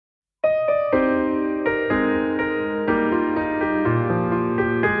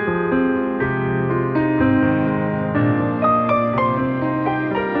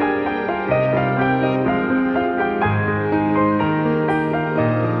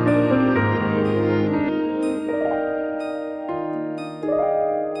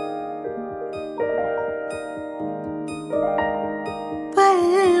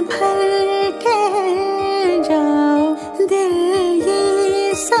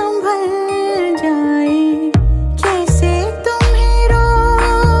संभल जाए। कैसे तुम्हें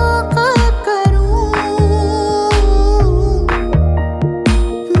रोका करूं,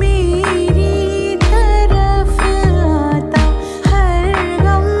 मेरी तरफ आता हर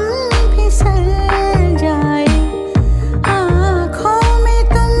गम फिसल जाए। आँखों में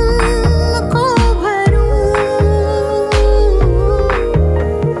तुमको भरूं,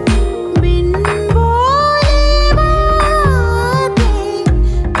 बिन बोले बातें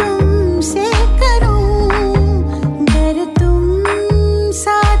तुमसे करूं। अगर तुम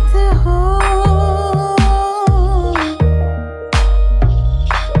साथ हो,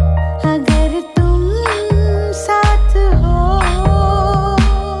 अगर तुम साथ हो।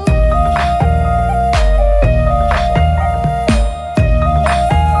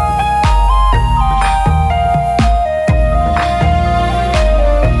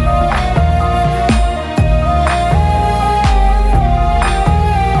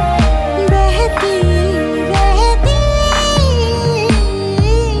 बहती रहती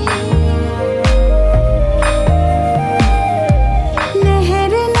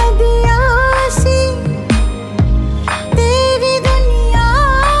नहर नदियाँ सी तेरी दुनिया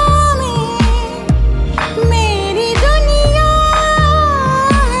में, मेरी दुनिया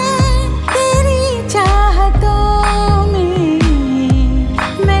है तेरी चाहतों में।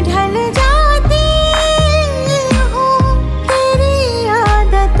 मैं ढल जाती हूँ तेरी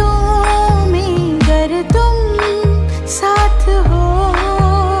आदतों में। अगर तुम साथ हो,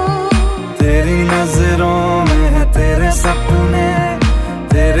 तेरी नजरों में है तेरे सपने,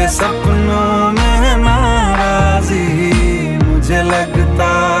 तेरे सपनों में है नाराजी। मुझे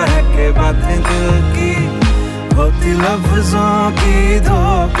लगता है कि बातें दिल की होती लफ्जों की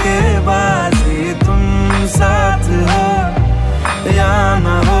धोखेबाजी। तुम साथ हो या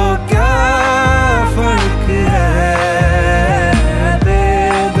ना हो, क्या फर्क है।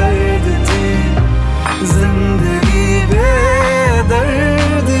 बेदर्द थी जिंदगी,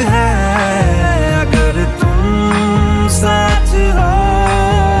 बेदर्द है। अगर तुम साथ हो,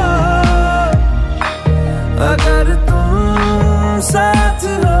 अगर तुम साथ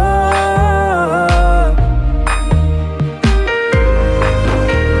हो।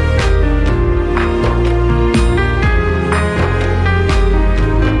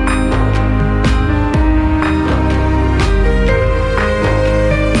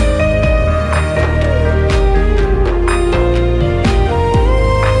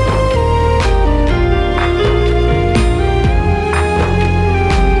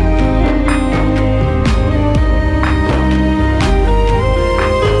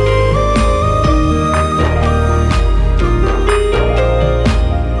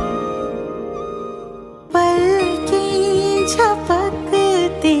 पल की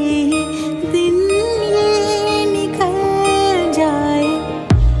झपकते दिन ये निकल जाए।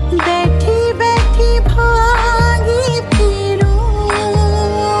 बैठी बैठी भागी फिरूं,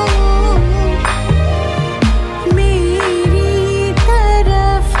 मेरी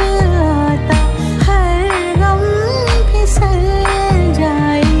तरफ आता हर गम फिसल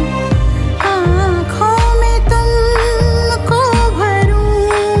जाए। आँखों में तुमको भरूं,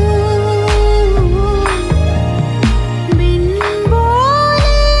 बिन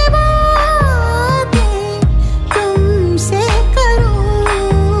बोले बातें तुमसे करूं।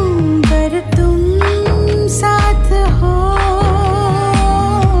 अगर तुम साथ हो,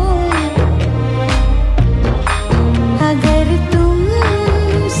 अगर तुम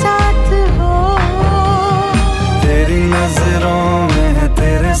साथ हो। तेरी नजरों में है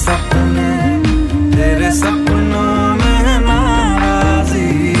तेरे सपने, तेरे सपनों में है नाराजी।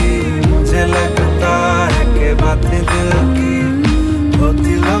 मुझे लगता है कि बातें दिल की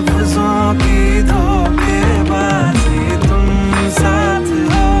होती लफ्जों की धोखेबाजी। तुम साथ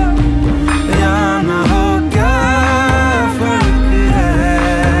हो या ना हो, क्या फर्क है।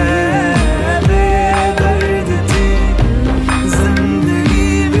 बेदर्द थी जिंदगी,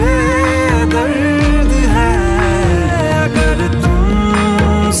 बेदर्द है। अगर तुम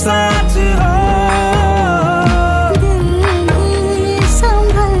साथ